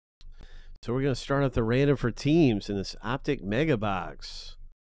So we're going to start up the random for teams in this Optic Mega Box.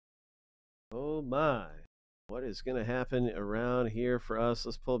 Oh my. What is going to happen around here for us?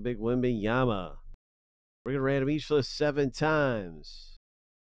 Let's pull a big Wembanyama. We're going to random each list 7 times.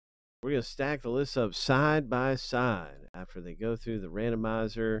 We're going to stack the lists up side by side after they go through the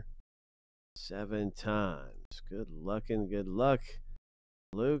randomizer 7 times. Good luck and good luck,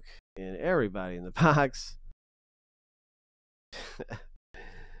 Luke, and everybody in the box.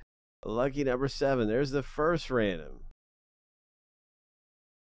 Lucky number 7. There's the first random.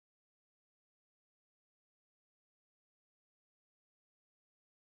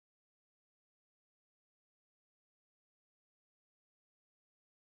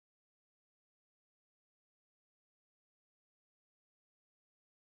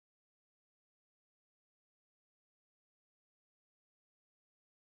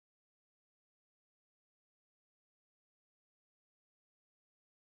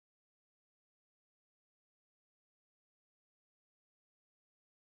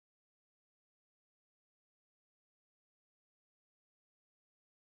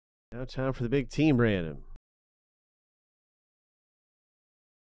 Now time for the big team random.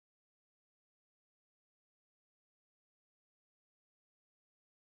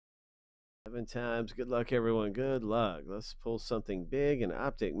 Seven times. Good luck, everyone. Good luck. Let's pull something big, an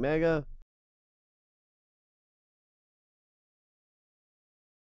Optic Mega.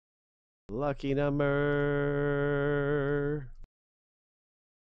 Lucky number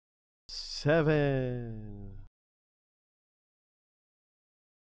 7.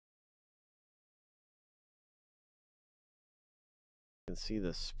 You can see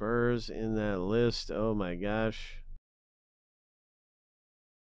the Spurs in that list. Oh my gosh.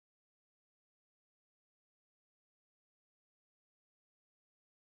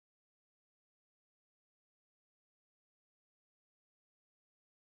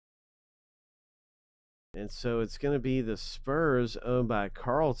 And so it's going to be the Spurs owned by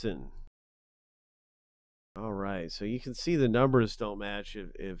Carlton. All right. So you can see the numbers don't match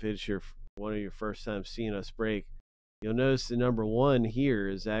if it's one of your first time seeing us break. You'll notice the number 1 here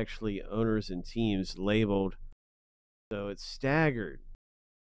is actually owners and teams labeled. So it's staggered.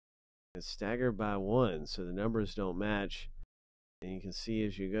 It's staggered by 1. So the numbers don't match. And you can see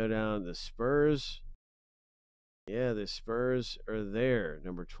as you go down the Spurs. Yeah, the Spurs are there.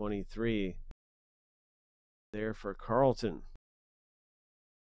 Number 23. There for Carlton.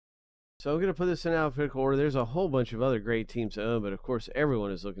 So I'm going to put this in alphabetical order. There's a whole bunch of other great teams to own, but of course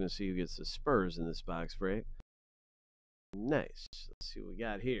everyone is looking to see who gets the Spurs in this box break. Nice. Let's see what we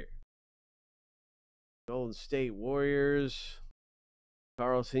got here. Golden State Warriors.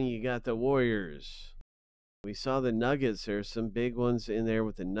 Carlton, you got the Warriors. We saw the Nuggets. There's some big ones in there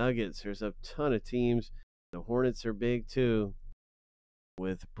with the Nuggets. There's a ton of teams. The Hornets are big too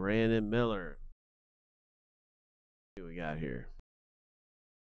with Brandon Miller. What we got here?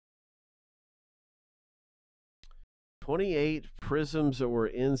 28 prisms or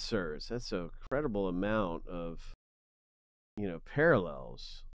inserts. That's an incredible amount of,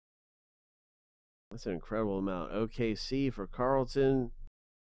 parallels. That's an incredible amount. OKC for Carlton.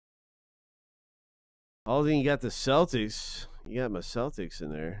 All then you got the Celtics. You got my Celtics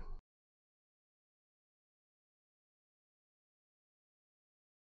in there.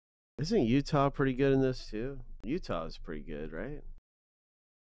 Isn't Utah pretty good in this too? Utah is pretty good, right?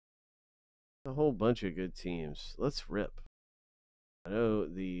 A whole bunch of good teams. Let's rip. I know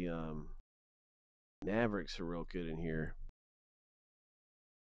the Mavericks are real good in here.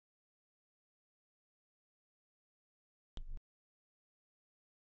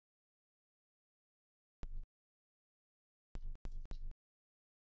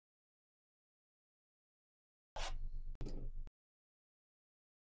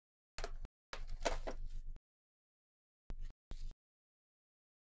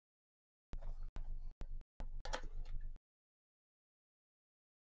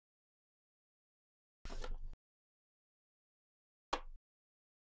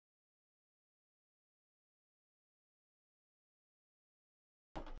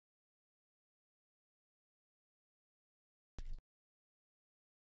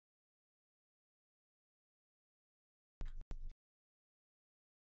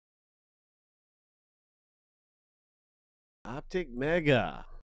 Optic Mega.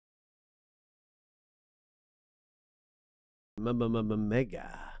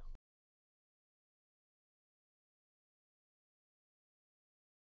 Mega.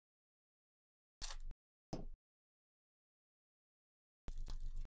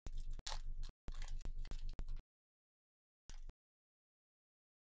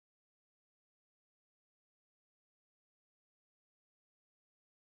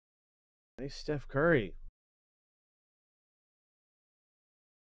 Nice Steph Curry.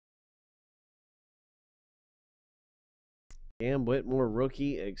 Cam Whitmore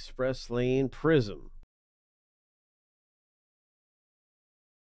rookie Express Lane Prism.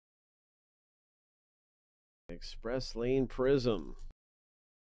 Express Lane Prism.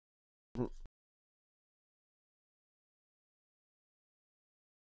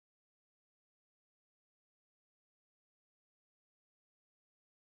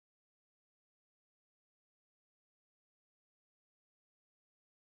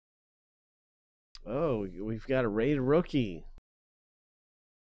 Oh, we've got a rated rookie.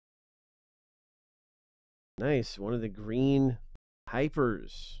 Nice. One of the green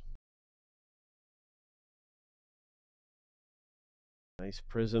hypers. Nice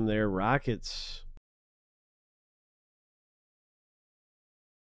prism there. Rockets.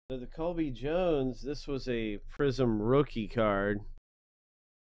 So the Colby Jones, this was a prism rookie card.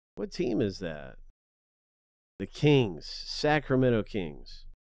 What team is that? The Kings. Sacramento Kings.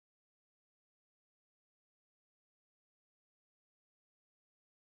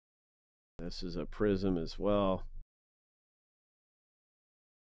 This is a prism as well.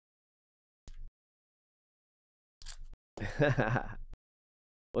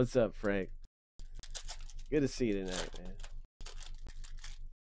 What's up, Frank? Good to see you tonight, man.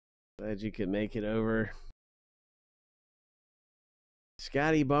 Glad you could make it over.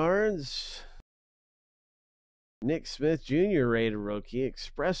 Scotty Barnes. Nick Smith Jr. rated rookie.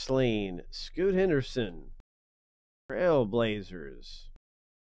 Express Lane. Scoot Henderson. Trailblazers.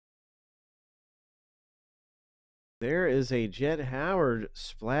 There is a Jet Howard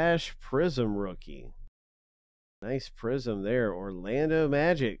Splash Prism rookie. Nice prism there. Orlando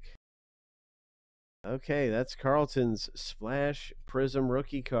Magic. Okay, that's Carlton's Splash Prism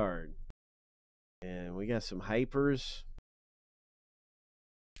rookie card. And we got some hypers.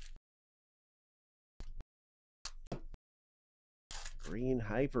 Green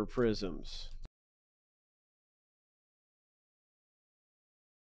hyper prisms.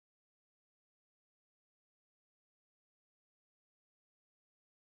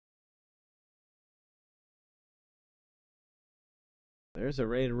 There's a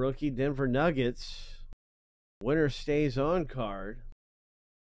rated rookie Denver Nuggets. Winner stays on card.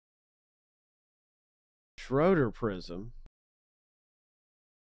 Schroeder prism.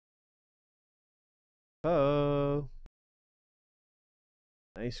 Oh.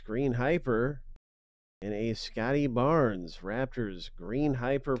 Nice green hyper. And a Scotty Barnes Raptors green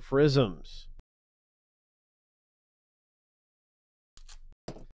hyper prisms.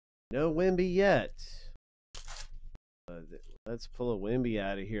 No Wemby yet. Let's pull a Wemby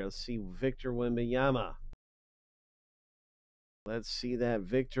out of here. Let's see Victor Wembanyama. Let's see that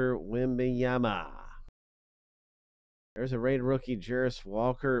Victor Wembanyama. There's a rated rookie Jarris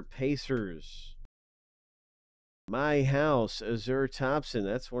Walker Pacers. My House Azur Thompson.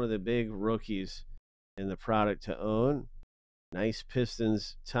 That's one of the big rookies in the product to own. Nice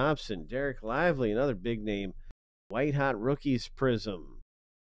Pistons Thompson. Derek Lively, another big name. White Hot Rookies Prism.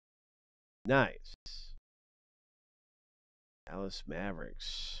 Nice. Dallas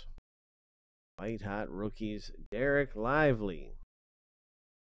Mavericks. White Hot Rookies. Derek Lively.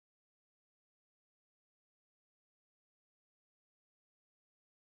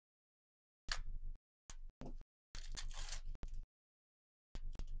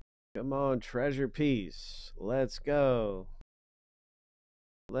 Come on, treasure piece. Let's go.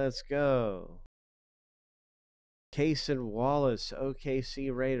 Let's go. Cason Wallace,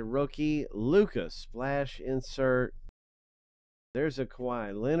 OKC rated rookie. Luka Splash insert. There's a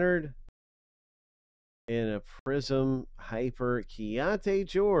Kawhi Leonard. And a Prism Hyper Keontae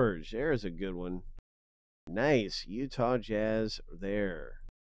George. There's a good one. Nice. Utah Jazz there.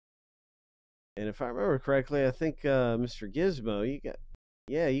 And if I remember correctly, I think Mr. Gizmo,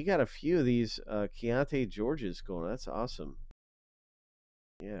 you got a few of these Keontae Georges going. That's awesome.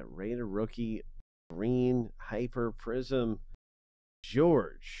 Yeah, rated rookie green hyper prism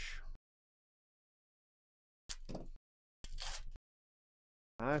George.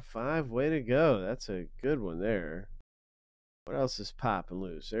 High five, way to go. That's a good one there. What else is popping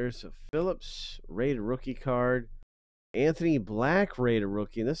loose? There's a Phillips rated rookie card. Anthony Black rated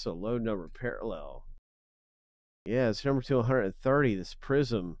rookie. This is a low number parallel. Yeah, it's number 230. This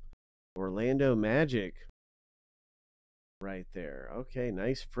Prism Orlando Magic right there. Okay,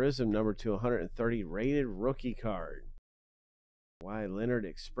 nice Prism number 230 rated rookie card. Kawhi Leonard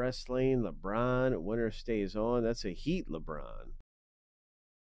Express Lane. LeBron. Winner stays on. That's a Heat LeBron.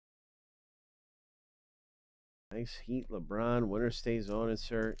 Nice Heat LeBron. Winner stays on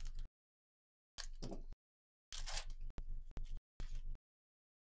insert.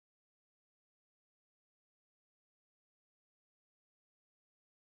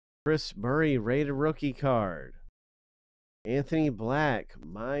 Chris Murray, rated rookie card. Anthony Black,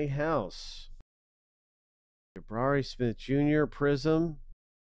 My House. Jabari Smith Jr., Prism.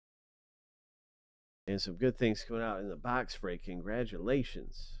 And some good things coming out in the box break.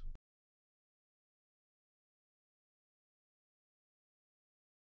 Congratulations.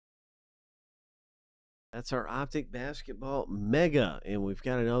 That's our Optic Basketball Mega. And we've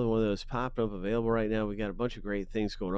got another one of those popped up available right now. We got a bunch of great things going on.